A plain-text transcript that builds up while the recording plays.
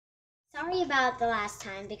Sorry about the last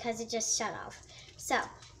time because it just shut off. So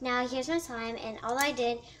now here's my slime, and all I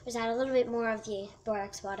did was add a little bit more of the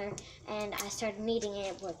borax water, and I started kneading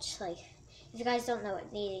it, which, like, if you guys don't know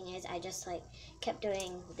what kneading is, I just kept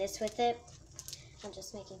doing this with it. I'm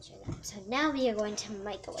just making sure that. So now we are going to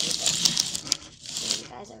microwave it. Bring you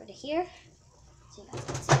guys over to here so you guys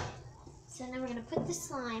can see. So now we're gonna put the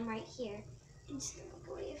slime right here into the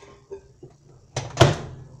microwave.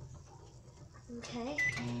 Okay.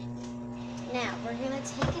 Now we're gonna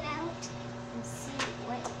take it out and see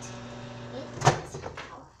what it is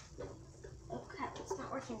now. Oh crap, it's not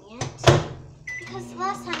working yet. Because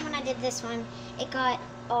last time when I did this one, it got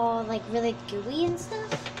all really gooey and stuff.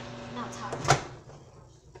 Now it's hot.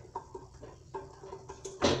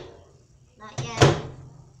 Not yet.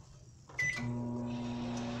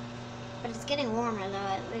 But it's getting warmer though,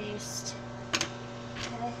 at least.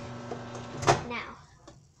 Okay. Now,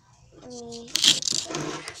 let me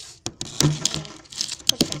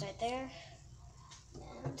put those right there.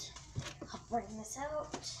 And I'll bring this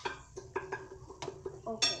out.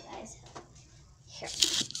 Okay, guys. Here.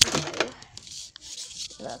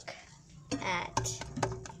 Look at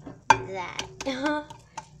that.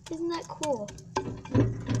 Isn't that cool?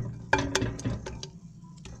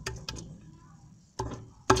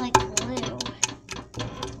 It's like glue.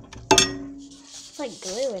 It's like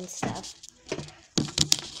glue and stuff.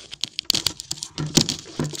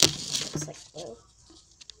 Looks like glue.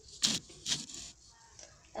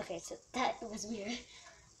 Okay, so that was weird.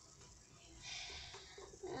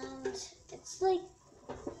 And it's I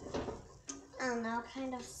don't know,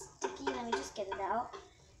 kind of sticky. Let me just get it out.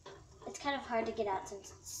 It's kind of hard to get out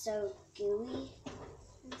since it's so gooey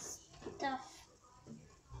and stuff.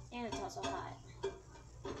 And it's also hot.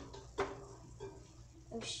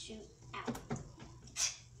 Oh shoot, ow.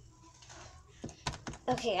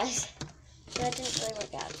 Okay guys, that didn't really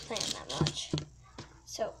work out playing that much.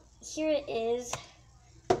 So here it is.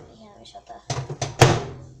 Yeah, let me shut the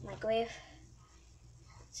microwave.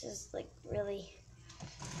 This is really,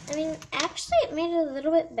 I mean, actually it made it a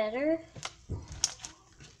little bit better.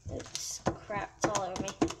 Oops, crap, it's all over me.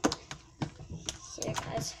 Here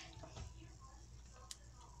guys.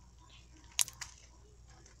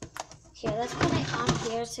 Here, let's put it on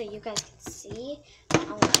here so you guys can see. I'm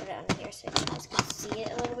gonna put it on here so you guys can see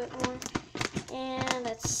it a little bit more. And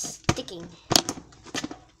that's sticking.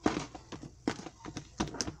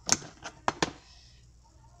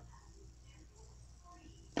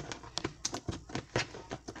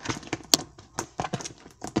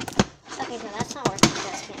 Okay, no, that's not working. You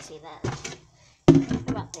guys can't see that. What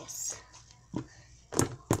about this?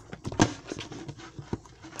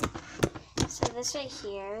 So this right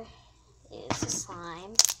here is the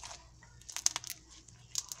slime.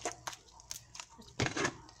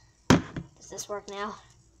 Does this work now?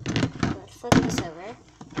 Let's flip this over.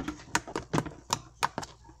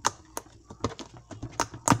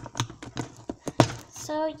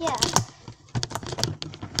 So yeah.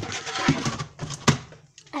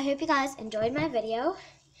 I hope you guys enjoyed my video.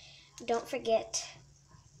 Don't forget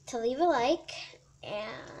to leave a like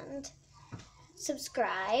and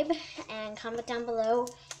subscribe and comment down below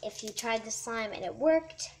if you tried the slime and it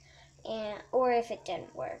worked, or if it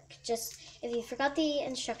didn't work. Just if you forgot the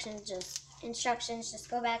instructions, just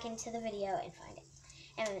go back into the video and find it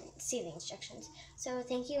and see the instructions. So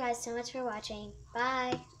thank you guys so much for watching.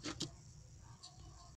 Bye.